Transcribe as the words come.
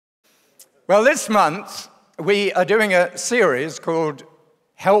Well, this month we are doing a series called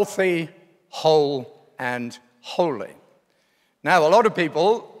Healthy, Whole, and Holy. Now, a lot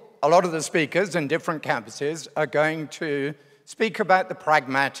of the speakers in different campuses are going to speak about the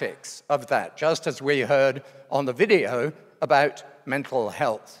pragmatics of that, just as we heard on the video about mental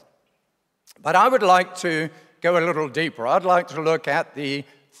health. But I would like to go a little deeper. I'd like to look at the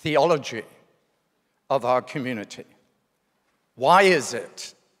theology of our community. Why is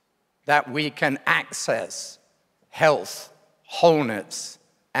it that we can access health, wholeness,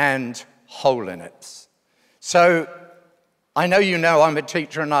 and holiness? So, I know you know I'm a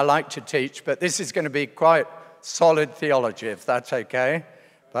teacher and I like to teach, but this is going to be quite solid theology, if that's okay.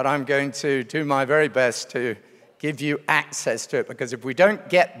 But I'm going to do my very best to give you access to it, because if we don't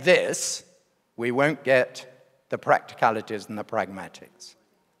get this, we won't get the practicalities and the pragmatics.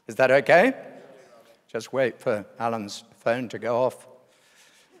 Is that okay? Just wait for Alan's phone to go off.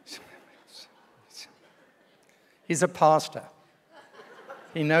 He's a pastor.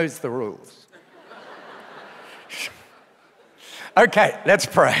 He knows the rules. Okay, let's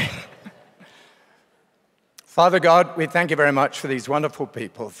pray. Father God, we thank you very much for these wonderful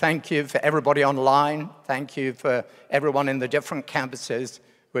people. Thank you for everybody online. Thank you for everyone in the different campuses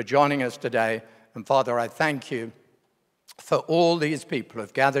who are joining us today. And Father, I thank you for all these people who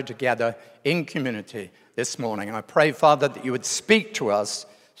have gathered together in community this morning. And I pray, Father, that you would speak to us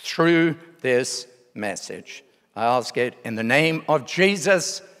through this message. I ask it in the name of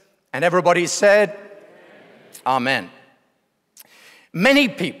Jesus. And everybody said, Amen. Many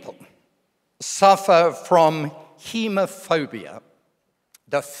people suffer from hemophobia,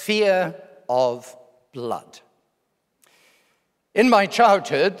 the fear of blood. In my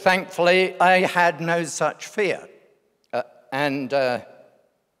childhood, thankfully, I had no such fear. The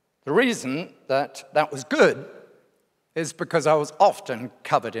reason that was good is because I was often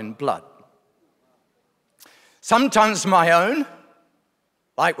covered in blood. Sometimes my own,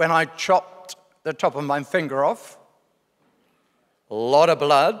 like when I chopped the top of my finger off, a lot of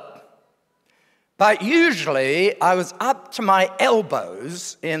blood. But usually I was up to my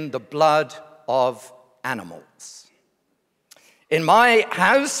elbows in the blood of animals. In my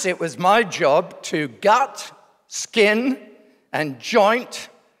house, it was my job to gut, skin, and joint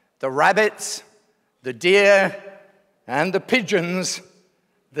the rabbits, the deer, and the pigeons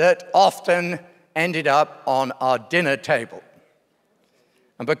that often ended up on our dinner table.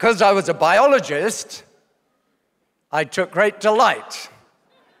 And because I was a biologist, I took great delight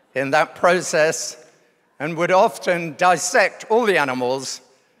in that process and would often dissect all the animals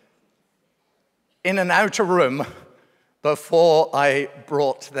in an outer room before I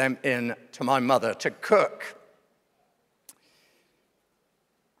brought them in to my mother to cook.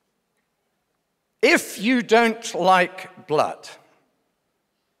 If you don't like blood,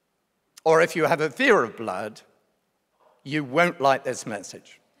 or if you have a fear of blood, you won't like this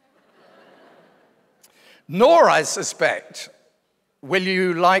message. Nor, I suspect, will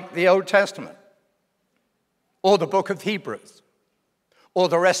you like the Old Testament, or the book of Hebrews, or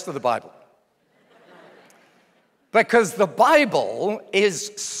the rest of the Bible. Because the Bible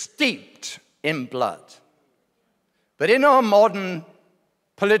is steeped in blood. But in our modern,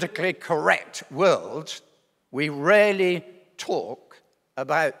 politically correct world, we rarely talk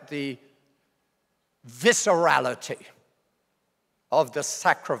about the viscerality of the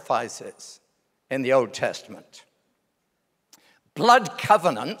sacrifices in the Old Testament. Blood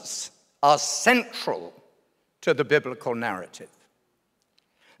covenants are central to the biblical narrative.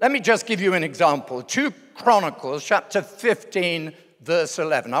 Let me just give you an example. 2 Chronicles, chapter 15, verse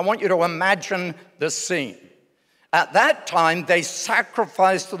 11. I want you to imagine the scene. At that time, they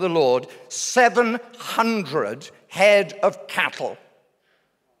sacrificed to the Lord 700 head of cattle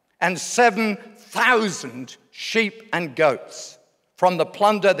and 7,000 sheep and goats from the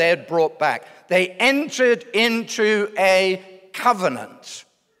plunder they had brought back. They entered into a covenant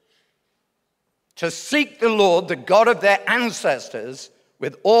to seek the Lord, the God of their ancestors,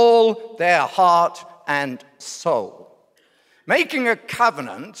 with all their heart and soul. Making a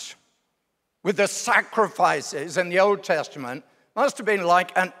covenant with the sacrifices in the Old Testament must have been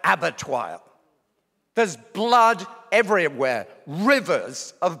like an abattoir. There's blood everywhere,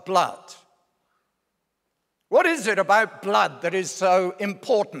 rivers of blood. What is it about blood that is so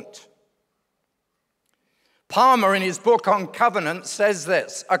important? Palmer, in his book on covenant, says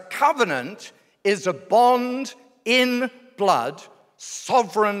this: a covenant is a bond in blood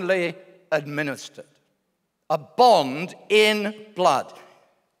sovereignly administered. A bond in blood.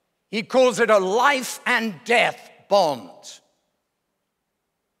 He calls it a life and death bond.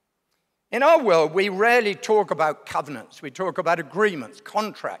 In our world, we rarely talk about covenants. We talk about agreements,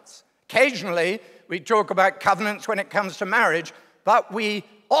 contracts, Occasionally, we talk about covenants when it comes to marriage, but we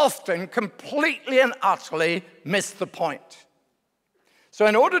often completely and utterly miss the point. So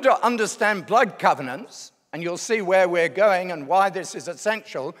in order to understand blood covenants, and you'll see where we're going and why this is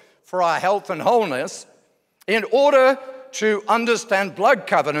essential for our health and wholeness, in order to understand blood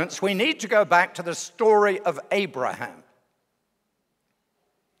covenants, we need to go back to the story of Abraham.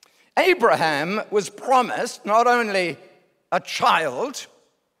 Abraham was promised not only a child,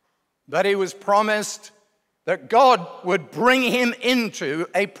 but he was promised that God would bring him into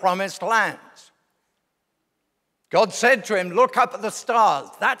a promised land. God said to him, look up at the stars.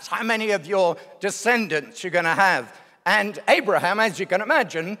 That's how many of your descendants you're going to have. And Abraham, as you can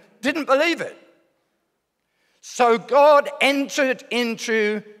imagine, didn't believe it. So God entered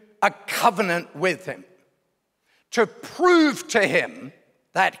into a covenant with him to prove to him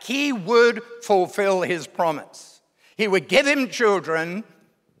that he would fulfill his promise. He would give him children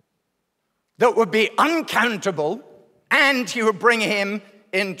that would be uncountable, and he would bring him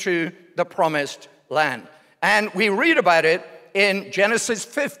into the promised land. And we read about it in Genesis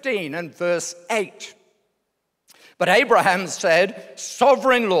 15 and verse 8. But Abraham said,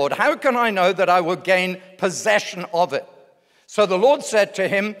 Sovereign Lord, how can I know that I will gain possession of it? So the Lord said to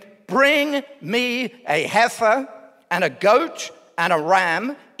him, bring me a heifer and a goat and a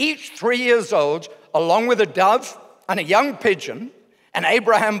ram, each 3 years old, along with a dove and a young pigeon. And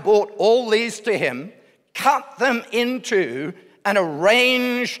Abraham brought all these to him, cut them in two, and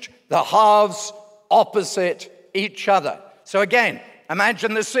arranged the halves opposite each other. So again,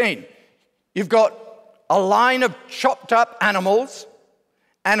 imagine the scene. You've got a line of chopped up animals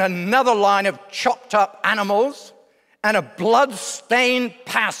and another line of chopped up animals and a blood-stained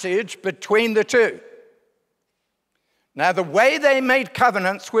passage between the two. Now, the way they made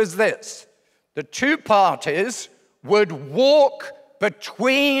covenants was this. The two parties would walk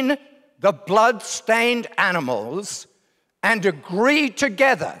between the blood-stained animals and agree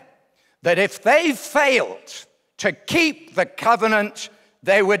together that if they failed to keep the covenant,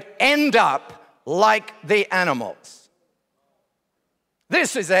 they would end up like the animals.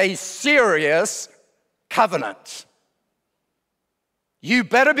 This is a serious covenant. You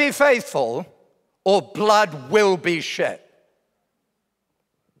better be faithful or blood will be shed.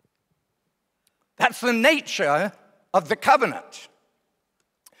 That's the nature of the covenant.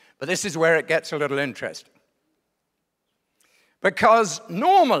 But this is where it gets a little interesting. Because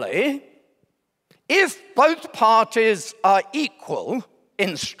normally, if both parties are equal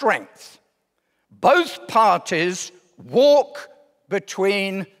in strength, both parties walk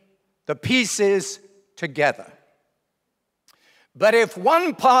between the pieces together. But if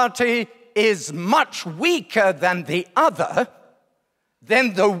one party is much weaker than the other,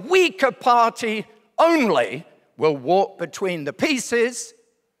 then the weaker party only will walk between the pieces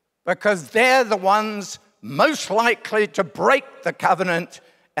because they're the ones most likely to break the covenant,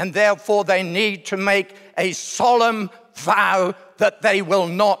 and therefore they need to make a solemn vow that they will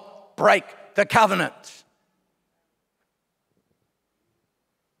not break the covenant.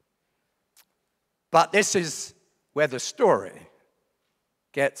 But this is where the story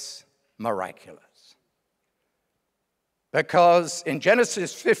gets miraculous. Because in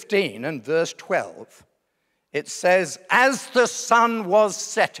Genesis 15 and verse 12, it says, as the sun was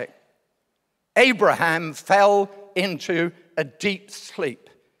setting, Abraham fell into a deep sleep,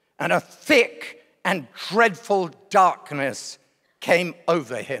 and a thick and dreadful darkness came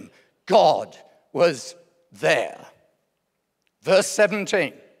over him. God was there. Verse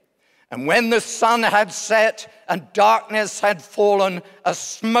 17, and when the sun had set and darkness had fallen, a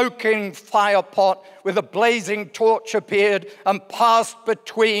smoking firepot with a blazing torch appeared and passed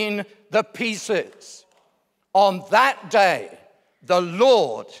between the pieces. On that day, the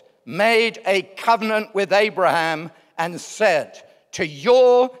Lord made a covenant with Abraham and said, to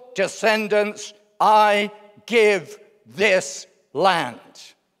your descendants I give this land.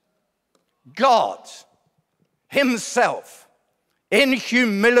 God himself, in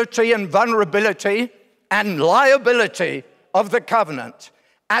humility and vulnerability and liability of the covenant,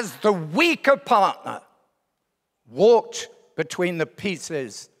 as the weaker partner, walked between the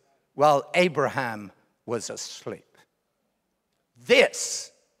pieces while Abraham was asleep.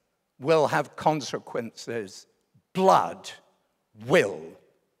 This will have consequences. Blood will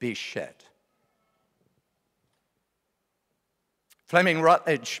be shed. Fleming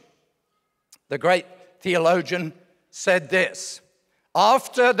Rutledge, the great theologian, said this: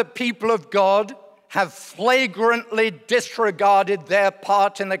 after the people of God have flagrantly disregarded their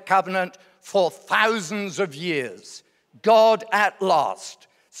part in the covenant for thousands of years, God at last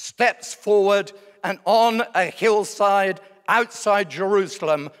steps forward and on a hillside outside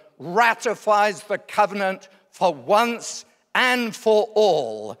Jerusalem ratifies the covenant for once and for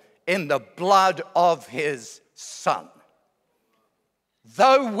all in the blood of his Son.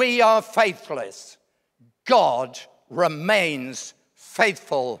 Though we are faithless, God remains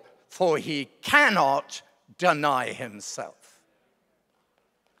faithful, for he cannot deny himself.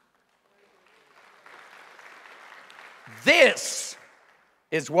 This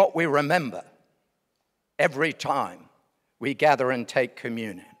is what we remember every time we gather and take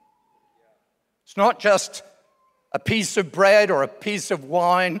communion. It's not just a piece of bread or a piece of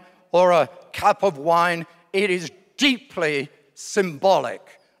wine or a cup of wine. It is deeply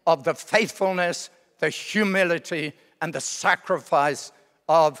symbolic of the faithfulness, the humility, and the sacrifice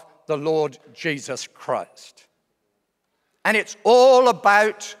of the Lord Jesus Christ. And it's all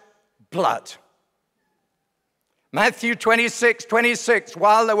about blood. Matthew 26:26,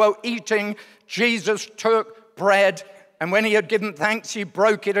 while they were eating, Jesus took bread, and when he had given thanks, he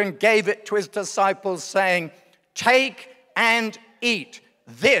broke it and gave it to his disciples, saying, "Take and eat.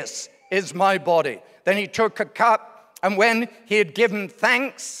 This is my body." Then he took a cup, and when he had given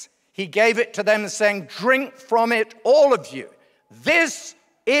thanks, he gave it to them, saying, "Drink from it, all of you. This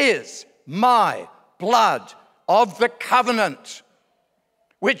is my blood of the covenant,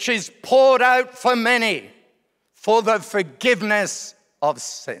 which is poured out for many for the forgiveness of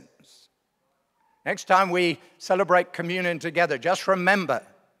sins." Next time we celebrate communion together, just remember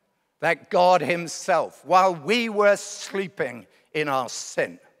that God himself, while we were sleeping in our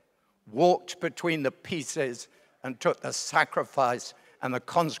sin, walked between the pieces and took the sacrifice and the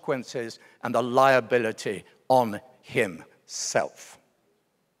consequences and the liability on himself.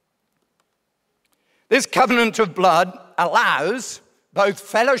 This covenant of blood allows both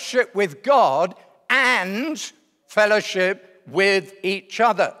fellowship with God and fellowship with each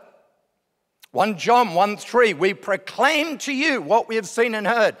other. 1 John 1:3, we proclaim to you what we have seen and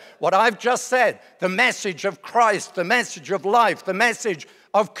heard, what I've just said, the message of Christ, the message of life, the message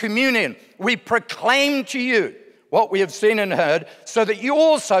of communion. We proclaim to you what we have seen and heard, so that you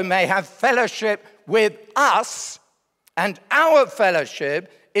also may have fellowship with us, and our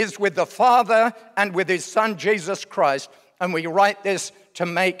fellowship is with the Father and with his Son, Jesus Christ, and we write this to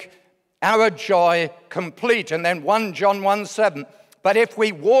make our joy complete. And then 1 John 1:7, but if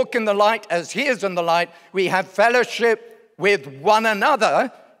we walk in the light as he is in the light, we have fellowship with one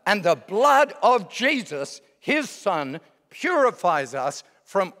another, and the blood of Jesus, his Son, purifies us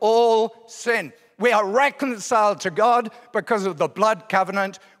from all sin. We are reconciled to God because of the blood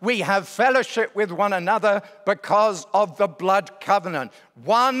covenant. We have fellowship with one another because of the blood covenant.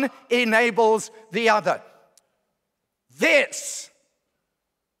 One enables the other. This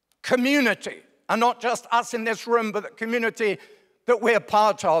community, and not just us in this room, but the community that we're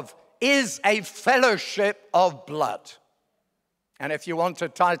part of, is a fellowship of blood. And if you want a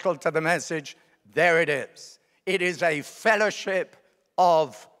title to the message, there it is. It is a fellowship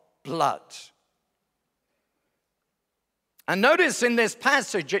of blood. And notice in this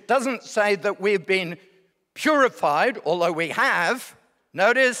passage, it doesn't say that we've been purified, although we have.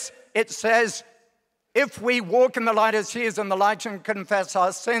 Notice it says, if we walk in the light as he is in the light and confess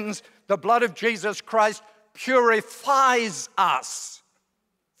our sins, the blood of Jesus Christ purifies us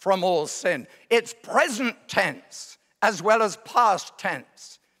from all sin. It's present tense as well as past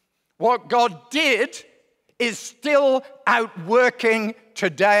tense. What God did is still outworking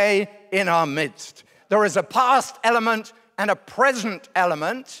today in our midst. There is a past element and a present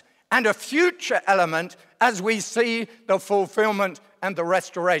element and a future element as we see the fulfillment and the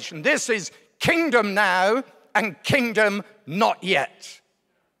restoration. This is kingdom now and kingdom not yet.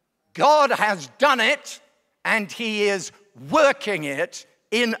 God has done it, and he is working it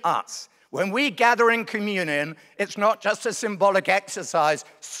in us. When we gather in communion, it's not just a symbolic exercise.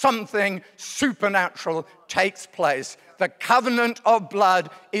 Something supernatural takes place. The covenant of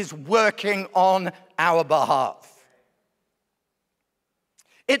blood is working on our behalf.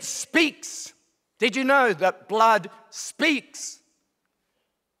 It speaks. Did you know that blood speaks?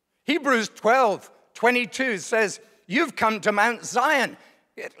 Hebrews 12:22 says, you've come to Mount Zion.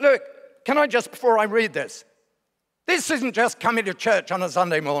 Look, can I just, before I read this, this isn't just coming to church on a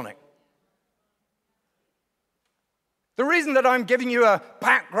Sunday morning. The reason that I'm giving you a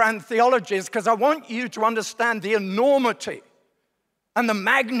background theology is because I want you to understand the enormity and the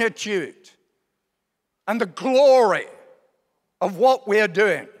magnitude and the glory of what we're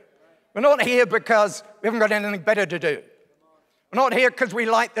doing. We're not here because we haven't got anything better to do. We're not here because we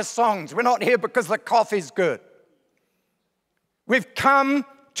like the songs. We're not here because the coffee's good. We've come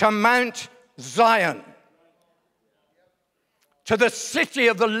to Mount Zion, to the city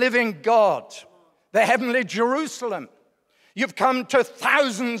of the living God, the heavenly Jerusalem. You've come to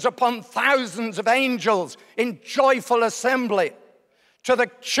thousands upon thousands of angels in joyful assembly, to the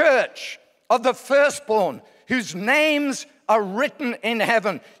church of the firstborn, whose names are written in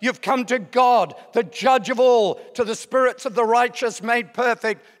heaven. You've come to God, the judge of all, to the spirits of the righteous made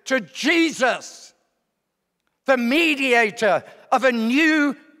perfect, to Jesus, the mediator of a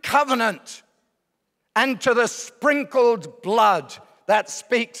new covenant, and to the sprinkled blood that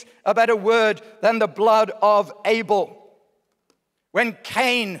speaks a better word than the blood of Abel. When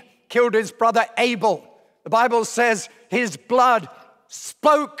Cain killed his brother Abel, the Bible says his blood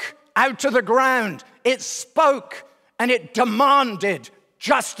spoke out of the ground. It spoke and it demanded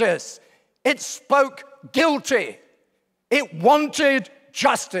justice. It spoke guilty. It wanted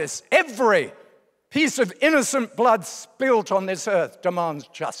justice. Every piece of innocent blood spilt on this earth demands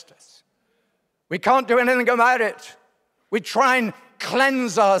justice. We can't do anything about it. We try and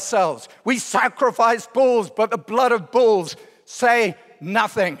cleanse ourselves. We sacrifice bulls, but the blood of bulls say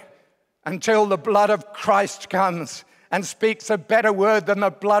nothing until the blood of Christ comes and speaks a better word than the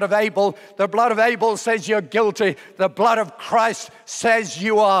blood of Abel. The blood of Abel says you're guilty. The blood of Christ says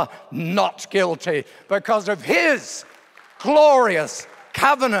you are not guilty because of his glorious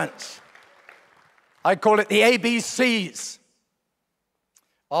covenant. I call it the ABCs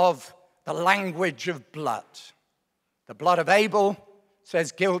of the language of blood. The blood of Abel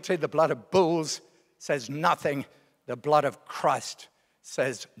says guilty. The blood of bulls says nothing. The blood of Christ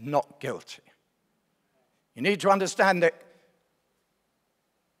says not guilty. You need to understand that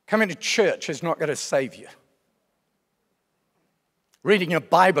coming to church is not going to save you. Reading your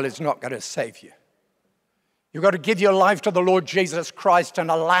Bible is not going to save you. You've got to give your life to the Lord Jesus Christ and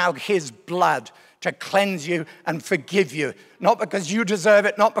allow his blood to cleanse you and forgive you. Not because you deserve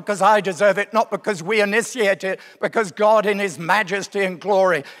it, not because I deserve it, not because we initiate it, because God in his majesty and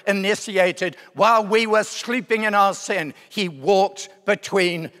glory initiated. While we were sleeping in our sin, he walked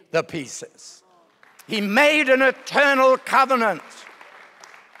between the pieces. He made an eternal covenant.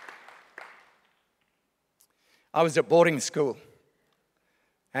 I was at boarding school,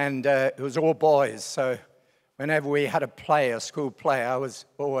 and it was all boys, so whenever we had a school play, I was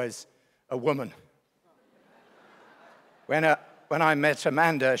always a woman. When I met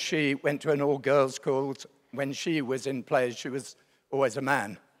Amanda, she went to an all-girls school. When she was in plays, she was always a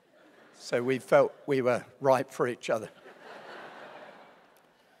man. So we felt we were right for each other.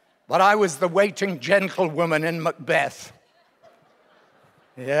 But I was the waiting gentlewoman in Macbeth.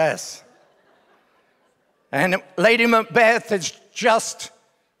 Yes. And Lady Macbeth has just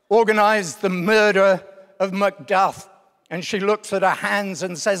organized the murder of Macduff. And she looks at her hands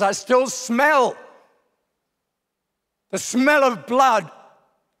and says, I still smell the smell of blood.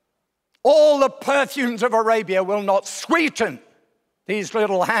 All the perfumes of Arabia will not sweeten these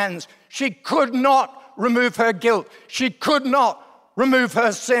little hands. She could not remove her guilt. She could not remove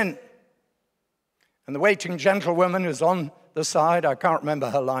her sin. And the waiting gentlewoman is on the side. I can't remember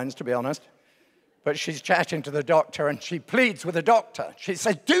her lines, to be honest. But she's chatting to the doctor, and she pleads with the doctor. She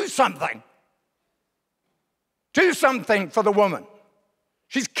says, do something. Do something for the woman.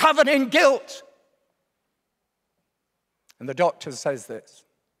 She's covered in guilt. And the doctor says this,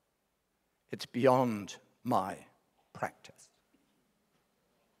 it's beyond my practice.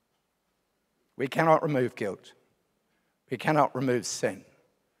 We cannot remove guilt. We cannot remove sin.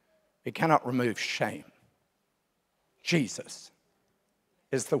 We cannot remove shame. Jesus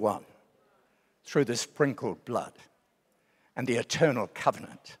is the one, through the sprinkled blood and the eternal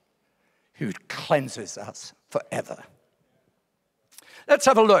covenant, who cleanses us forever. Let's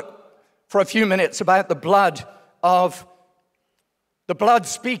have a look for a few minutes about the blood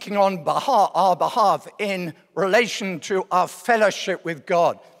speaking on our behalf in relation to our fellowship with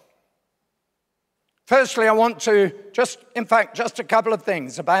God. Firstly, I want to just a couple of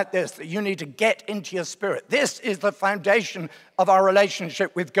things about this that you need to get into your spirit. This is the foundation of our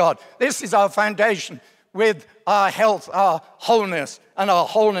relationship with God. This is our foundation with our health, our wholeness, and our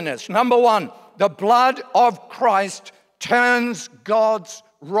holiness. Number one, the blood of Christ turns God's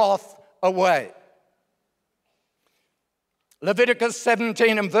wrath away. Leviticus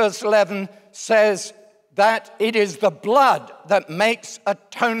 17 and verse 11 says that it is the blood that makes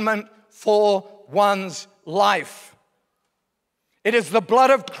atonement for one's life. It is the blood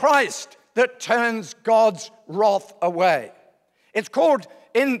of Christ that turns God's wrath away. It's called,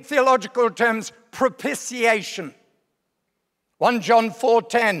 in theological terms, propitiation. 1 John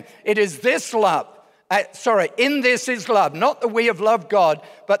 4:10, it is this love, in this is love, not that we have loved God,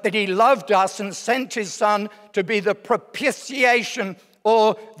 but that he loved us and sent his Son to be the propitiation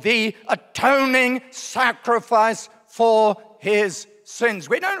or the atoning sacrifice for his sins.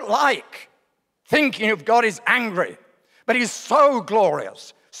 We don't like thinking of God is angry. But he's so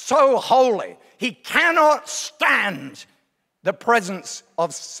glorious, so holy, he cannot stand the presence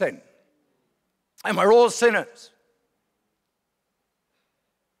of sin. And we're all sinners.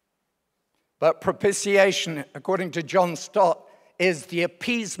 But propitiation, according to John Stott, is the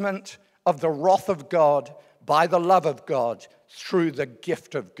appeasement of the wrath of God by the love of God through the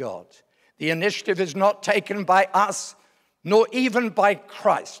gift of God. The initiative is not taken by us, nor even by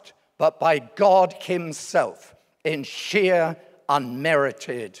Christ, but by God himself in sheer,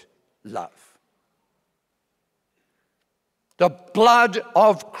 unmerited love. The blood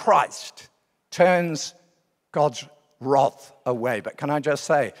of Christ turns God's wrath away. But can I just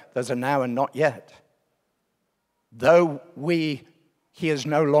say, there's a now and not yet. Though he is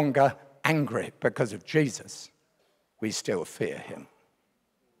no longer angry because of Jesus, we still fear him.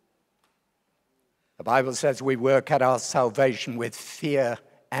 The Bible says we work at our salvation with fear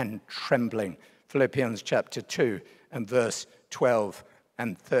and trembling. Philippians chapter 2 and verse 12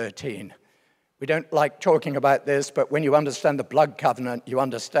 and 13. We don't like talking about this, but when you understand the blood covenant, you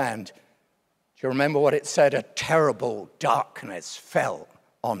understand. Do you remember what it said? A terrible darkness fell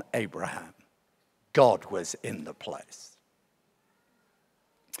on Abraham. God was in the place.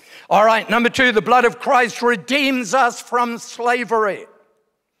 All right, number 2, the blood of Christ redeems us from slavery.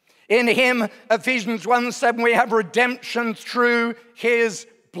 In him, Ephesians 1:7, we have redemption through his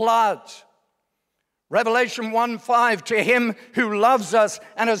blood. Revelation 1:5, to him who loves us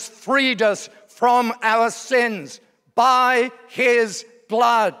and has freed us from our sins by his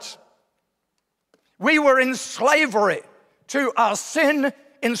blood. We were in slavery to our sin,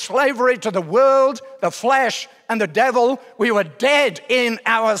 in slavery to the world, the flesh, and the devil. We were dead in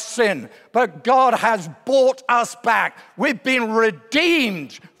our sin, but God has bought us back. We've been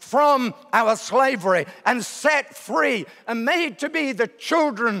redeemed from our slavery and set free and made to be the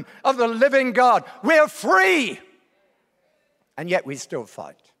children of the living God. We're free, and yet we still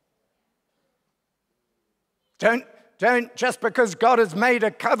fight. Don't just because God has made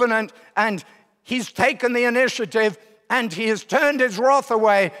a covenant and he's taken the initiative and he has turned his wrath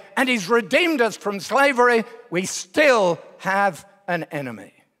away and he's redeemed us from slavery, we still have an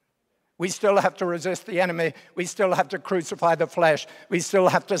enemy. We still have to resist the enemy. We still have to crucify the flesh. We still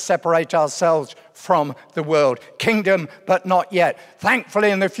have to separate ourselves from the world. Kingdom, but not yet.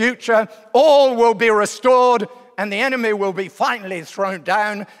 Thankfully, in the future, all will be restored and the enemy will be finally thrown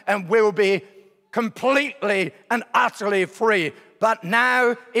down and we'll be completely and utterly free. But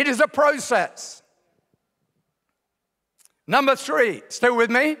now it is a process. Number 3, still with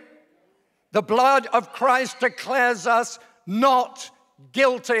me? The blood of Christ declares us not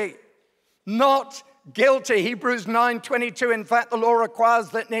guilty. Not guilty. Hebrews 9:22. In fact, the law requires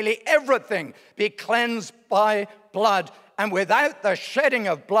that nearly everything be cleansed by blood. And without the shedding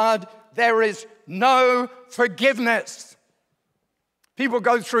of blood, there is no forgiveness. People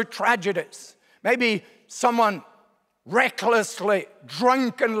go through tragedies. Maybe someone recklessly,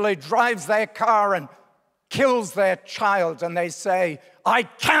 drunkenly drives their car and kills their child, and they say, I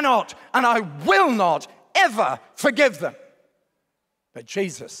cannot and I will not ever forgive them. But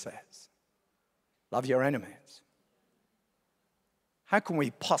Jesus says, love your enemies. How can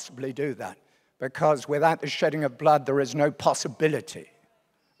we possibly do that? Because without the shedding of blood, there is no possibility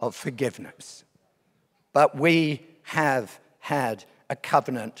of forgiveness. But we have had a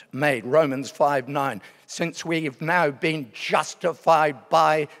covenant made. Romans 5:9. Since we've now been justified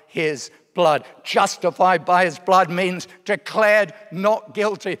by his blood. Justified by his blood means declared not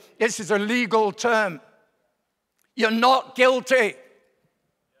guilty. This is a legal term. You're not guilty.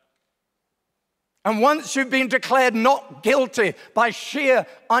 And once you've been declared not guilty by sheer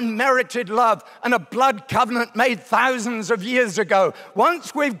unmerited love and a blood covenant made thousands of years ago,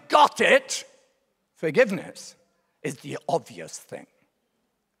 once we've got it, forgiveness is the obvious thing.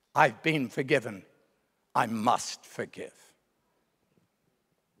 I've been forgiven. I must forgive.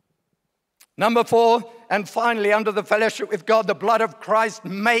 Number 4, and finally, under the fellowship with God, the blood of Christ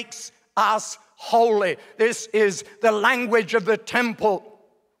makes us holy. This is the language of the temple.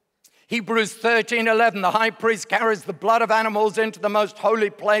 Hebrews 13:11, the high priest carries the blood of animals into the most holy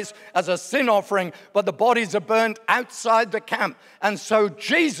place as a sin offering, but the bodies are burnt outside the camp. And so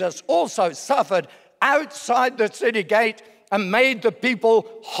Jesus also suffered outside the city gate and made the people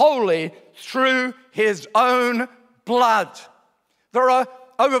holy through his own blood. There are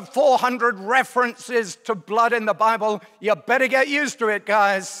over 400 references to blood in the Bible. You better get used to it,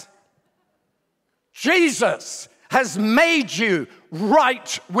 guys. Jesus has made you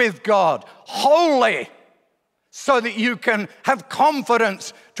right with God, holy, so that you can have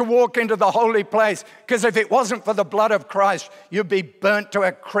confidence to walk into the holy place. Because if it wasn't for the blood of Christ, you'd be burnt to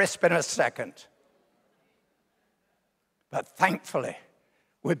a crisp in a second. But thankfully,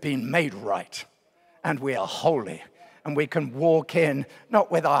 we've been made right, and we are holy. And we can walk in,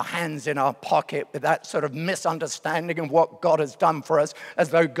 not with our hands in our pocket, with that sort of misunderstanding of what God has done for us, as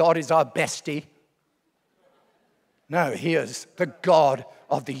though God is our bestie. No, he is the God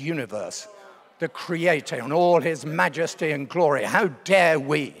of the universe, the creator in all his majesty and glory. How dare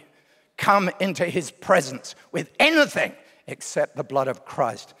we come into his presence with anything except the blood of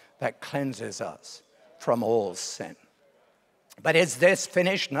Christ that cleanses us from all sin. But is this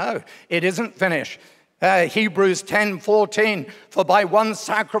finished? No, it isn't finished. Hebrews 10:14, for by one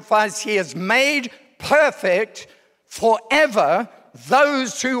sacrifice he has made perfect forever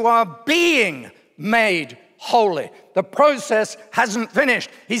those who are being made holy. The process hasn't finished.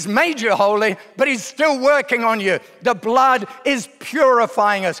 He's made you holy, but he's still working on you. The blood is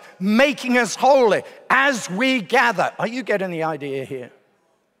purifying us, making us holy as we gather. Are you getting the idea here?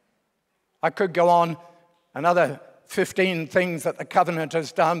 I could go on another 15 things that the covenant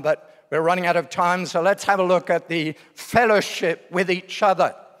has done, but we're running out of time, so let's have a look at the fellowship with each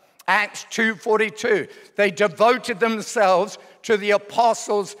other. Acts 2:42. They devoted themselves to the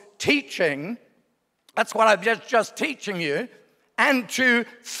apostles' teaching. That's what I'm just teaching you. And to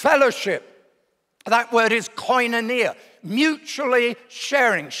fellowship. That word is koinonia. Mutually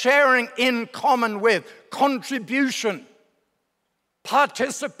sharing. Sharing in common with. Contribution.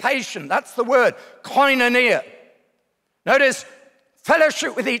 Participation. That's the word. Koinonia. Notice,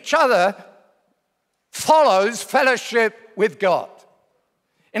 fellowship with each other follows fellowship with God.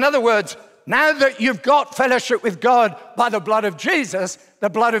 In other words, now that you've got fellowship with God by the blood of Jesus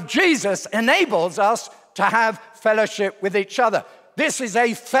enables us to have fellowship with each other. This is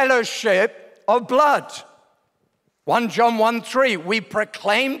a fellowship of blood. 1 John 1:3, we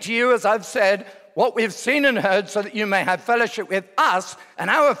proclaim to you, as I've said, what we've seen and heard so that you may have fellowship with us, and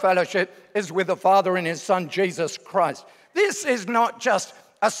our fellowship is with the Father and his Son, Jesus Christ. This is not just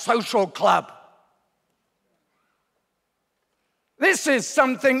a social club. This is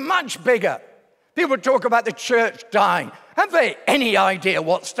something much bigger. People talk about the church dying. Have they any idea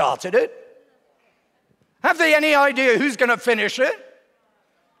what started it? Have they any idea who's going to finish it?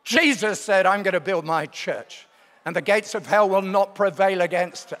 Jesus said, I'm going to build my church, and the gates of hell will not prevail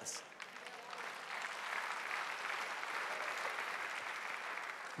against us.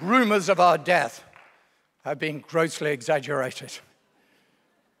 Rumors of our death have been grossly exaggerated.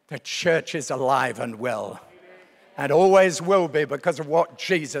 The church is alive and well, and always will be because of what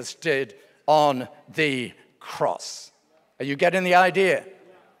Jesus did on the cross. Are you getting the idea?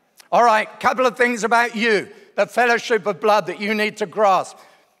 All right, couple of things about you, the fellowship of blood that you need to grasp.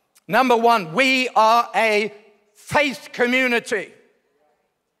 Number one, we are a faith community.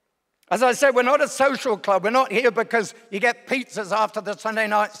 As I said, we're not a social club. We're not here because you get pizzas after the Sunday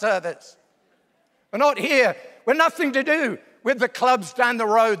night service. We're not here. We're nothing to do with the clubs down the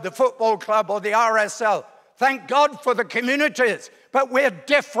road, the football club or the RSL. Thank God for the communities, but we're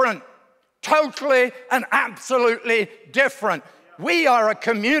different. Totally and absolutely different. We are a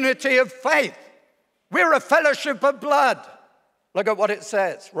community of faith. We're a fellowship of blood. Look at what it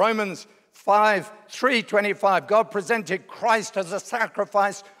says. Romans 5:3-25. God presented Christ as a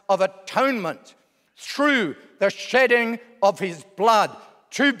sacrifice of atonement through the shedding of his blood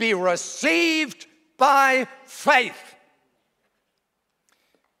to be received by faith.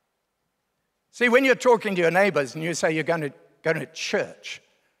 See, when you're talking to your neighbors and you say you're going to church,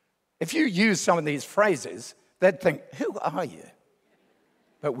 if you use some of these phrases, they'd think, who are you?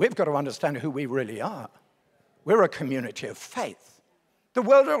 But we've got to understand who we really are. We're a community of faith. The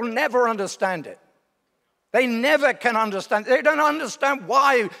world will never understand it. They never can understand. They don't understand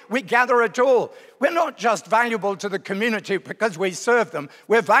why we gather at all. We're not just valuable to the community because we serve them.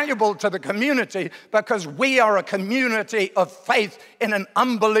 We're valuable to the community because we are a community of faith in an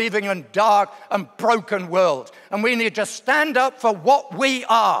unbelieving and dark and broken world. And we need to stand up for what we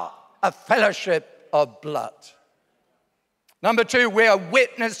are, a fellowship of blood. Number two, we're a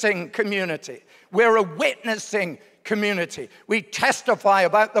witnessing community. We're a witnessing community. We testify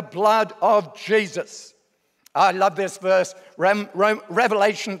about the blood of Jesus. I love this verse,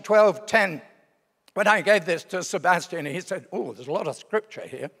 Revelation 12:10. When I gave this to Sebastian, he said, oh, there's a lot of scripture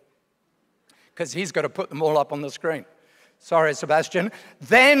here, because he's got to put them all up on the screen. Sorry, Sebastian.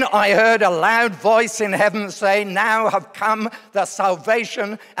 Then I heard a loud voice in heaven say, now have come the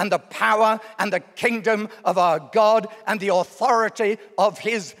salvation and the power and the kingdom of our God and the authority of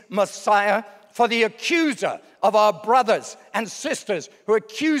his Messiah. For the accuser of our brothers and sisters who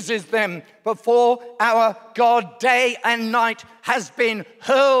accuses them before our God day and night has been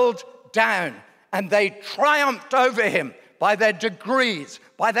hurled down, and they triumphed over him by their degrees,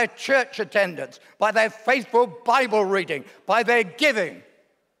 by their church attendance, by their faithful Bible reading, by their giving.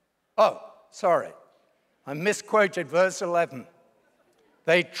 Oh, sorry, I misquoted verse 11.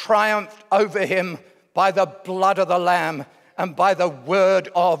 They triumphed over him by the blood of the Lamb and by the word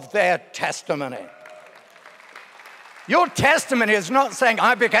of their testimony. Your testimony is not saying,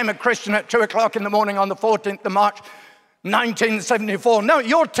 I became a Christian at 2 o'clock in the morning on the 14th of March, 1974. No,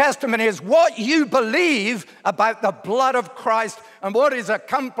 your testimony is what you believe about the blood of Christ and what is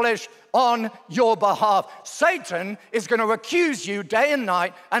accomplished on your behalf. Satan is going to accuse you day and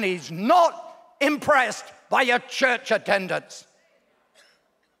night, and he's not impressed by your church attendance.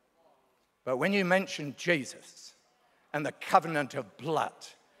 But when you mention Jesus and the covenant of blood,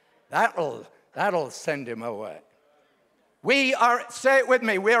 that'll send him away. We are, say it with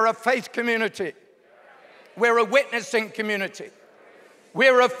me, we're a faith community. We're a witnessing community.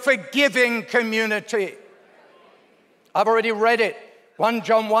 We're a forgiving community. I've already read it. 1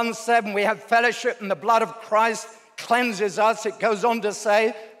 John 1:7, we have fellowship and the blood of Christ cleanses us. It goes on to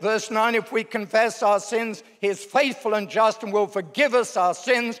say, verse 9, if we confess our sins, he is faithful and just and will forgive us our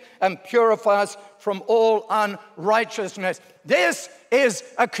sins and purify us from all unrighteousness. This is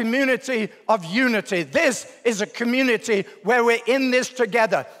a community of unity. This is a community where we're in this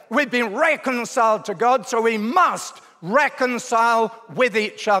together. We've been reconciled to God, so we must reconcile with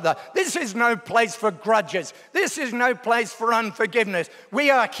each other. This is no place for grudges. This is no place for unforgiveness. We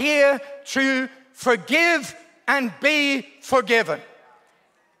are here to forgive and be forgiven.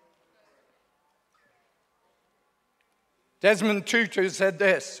 Desmond Tutu said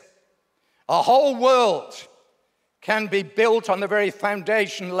this, a whole world can be built on the very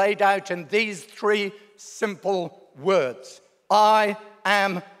foundation laid out in these three simple words. I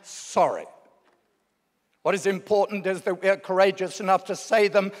am sorry. What is important is that we are courageous enough to say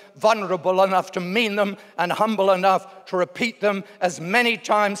them, vulnerable enough to mean them, and humble enough to repeat them as many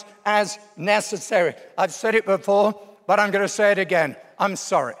times as necessary. I've said it before, but I'm going to say it again. I'm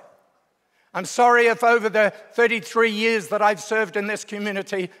sorry. I'm sorry if over the 33 years that I've served in this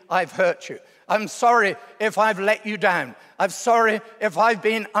community, I've hurt you. I'm sorry if I've let you down. I'm sorry if I've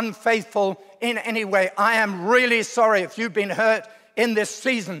been unfaithful in any way. I am really sorry if you've been hurt in this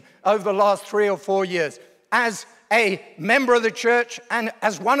season over the last 3 or 4 years. As a member of the church and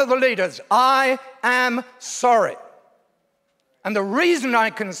as one of the leaders, I am sorry. And the reason I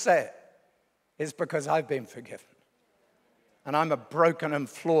can say it is because I've been forgiven. And I'm a broken and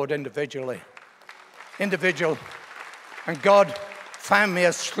flawed individual. And God found me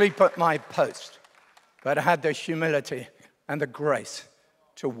asleep at my post, but I had the humility and the grace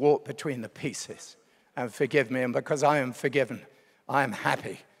to walk between the pieces and forgive me. And because I am forgiven, I am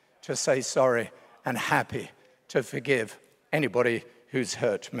happy to say sorry and happy to forgive anybody who's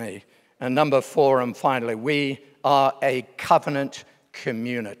hurt me. And number 4, and finally, we are a covenant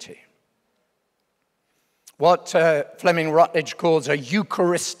community. What Fleming Rutledge calls a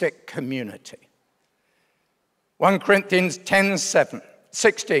Eucharistic community. 1 Corinthians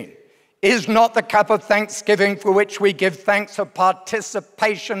 10:16. Is not the cup of thanksgiving for which we give thanks a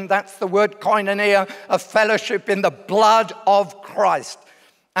participation, that's the word koinonia, a fellowship in the blood of Christ?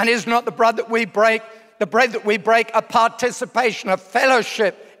 And is not the bread that we break, a participation, a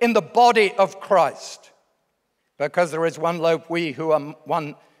fellowship in the body of Christ? Because there is one loaf, we who are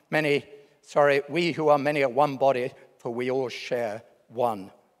many are one body, for we all share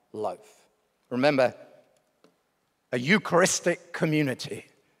one loaf. Remember, a Eucharistic community,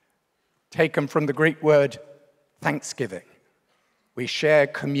 taken from the Greek word thanksgiving. We share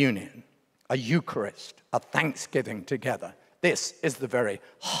communion, a Eucharist, a thanksgiving together. This is the very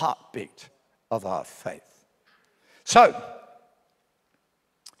heartbeat of our faith. So,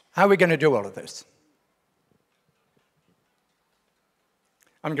 how are we going to do all of this?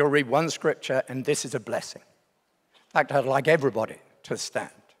 I'm going to read one scripture, and this is a blessing. In fact, I'd like everybody to stand.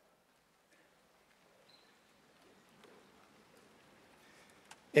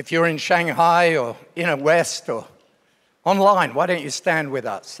 If you're in Shanghai or inner West or online, why don't you stand with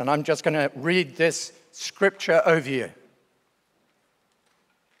us? And I'm just going to read this scripture over you.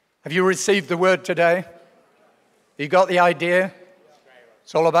 Have you received the word today? You got the idea?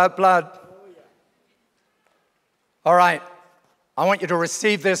 It's all about blood. All right. I want you to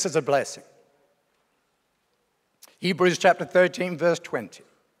receive this as a blessing. Hebrews chapter 13, verse 20.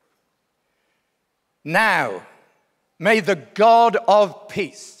 Now, may the God of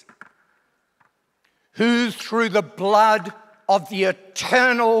peace, who through the blood of the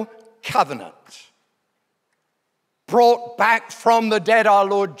eternal covenant brought back from the dead our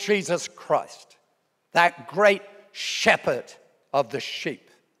Lord Jesus Christ, that great shepherd of the sheep,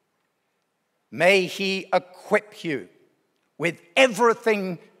 may he equip you with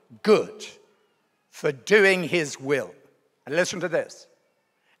everything good for doing his will. And listen to this.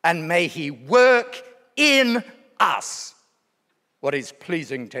 And may he work in us what is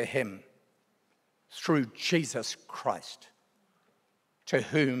pleasing to him through Jesus Christ, to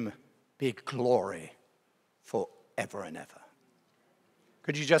whom be glory forever and ever.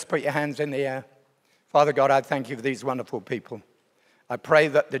 Could you just put your hands in the air? Father God, I thank you for these wonderful people. I pray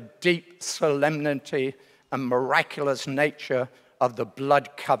that the deep solemnity and miraculous nature of the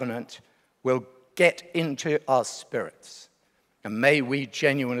blood covenant will get into our spirits. And may we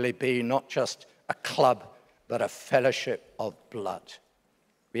genuinely be not just a club, but a fellowship of blood.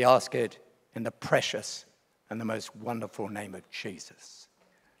 We ask it in the precious and the most wonderful name of Jesus.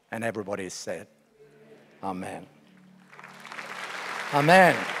 And everybody said, Amen.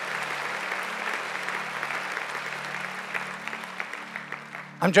 Amen.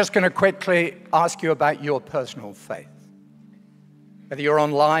 I'm just going to quickly ask you about your personal faith. Whether you're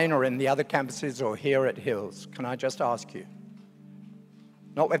online or in the other campuses or here at Hills, can I just ask you?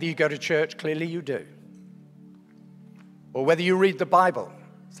 Not whether you go to church, clearly you do. Or whether you read the Bible,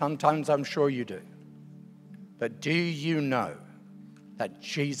 sometimes I'm sure you do. But do you know that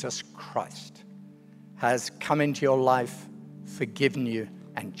Jesus Christ has come into your life, forgiven you,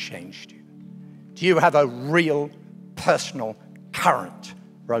 and changed you? Do you have a real, personal, current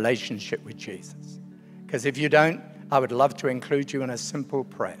relationship with Jesus? Because if you don't, I would love to include you in a simple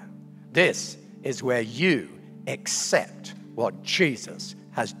prayer. This is where you accept what Jesus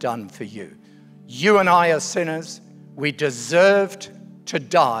has done for you. You and I are sinners. We deserved to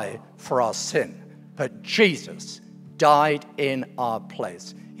die for our sin, but Jesus died in our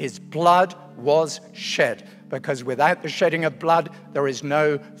place. His blood was shed, because without the shedding of blood, there is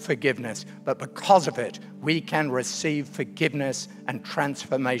no forgiveness. But because of it, we can receive forgiveness and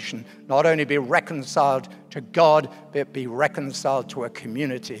transformation. Not only be reconciled to God, but be reconciled to a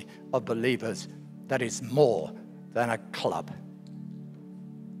community of believers that is more than a club.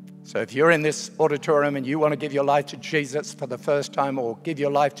 So if you're in this auditorium and you want to give your life to Jesus for the first time, or give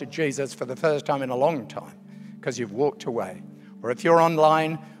your life to Jesus for the first time in a long time because you've walked away, or if you're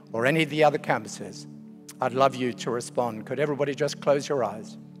online or any of the other campuses, I'd love you to respond. Could everybody just close your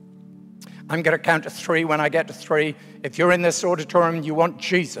eyes? I'm going to count to 3. When I get to 3, if you're in this auditorium and you want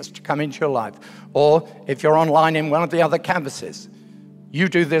Jesus to come into your life, or if you're online in one of the other campuses, you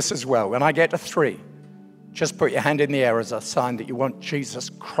do this as well. When I get to 3, just put your hand in the air as a sign that you want Jesus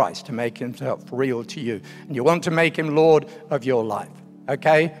Christ to make himself real to you, and you want to make him Lord of your life.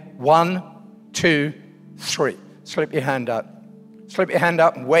 Okay? 1, 2, 3. Slip your hand up. Slip your hand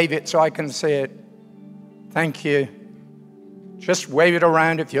up and wave it so I can see it. Thank you. Just wave it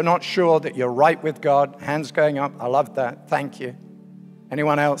around if you're not sure that you're right with God. Hands going up. I love that. Thank you.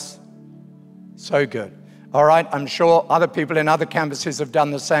 Anyone else? So good. All right, I'm sure other people in other campuses have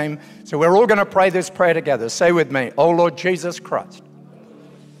done the same. So we're all going to pray this prayer together. Say with me, Oh Lord Jesus Christ,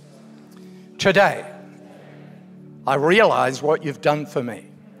 today I realize what you've done for me.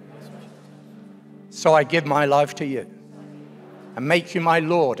 So I give my life to you and make you my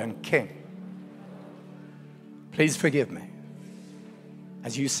Lord and King. Please forgive me,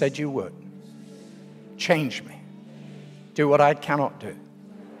 as you said you would. Change me. Do what I cannot do.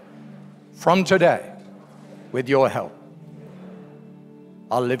 From today, with your help,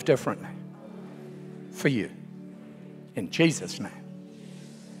 I'll live differently for you. In Jesus' name,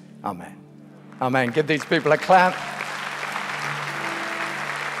 amen. Amen. Give these people a clap.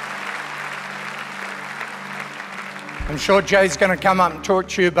 I'm sure Jay's going to come up and talk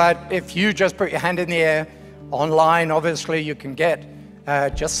to you, but if you just put your hand in the air, online, obviously, you can get,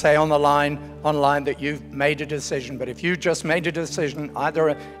 just say on the line, online that you've made a decision. But if you just made a decision,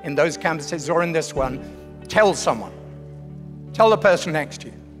 either in those campuses or in this one, tell someone. Tell the person next to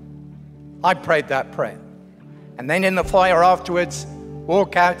you, I prayed that prayer. And then in the foyer afterwards,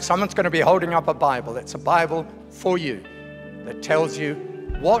 walk out. Someone's going to be holding up a Bible. It's a Bible for you that tells you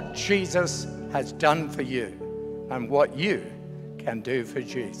what Jesus has done for you and what you can do for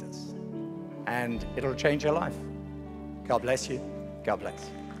Jesus. And it'll change your life. God bless you. God bless.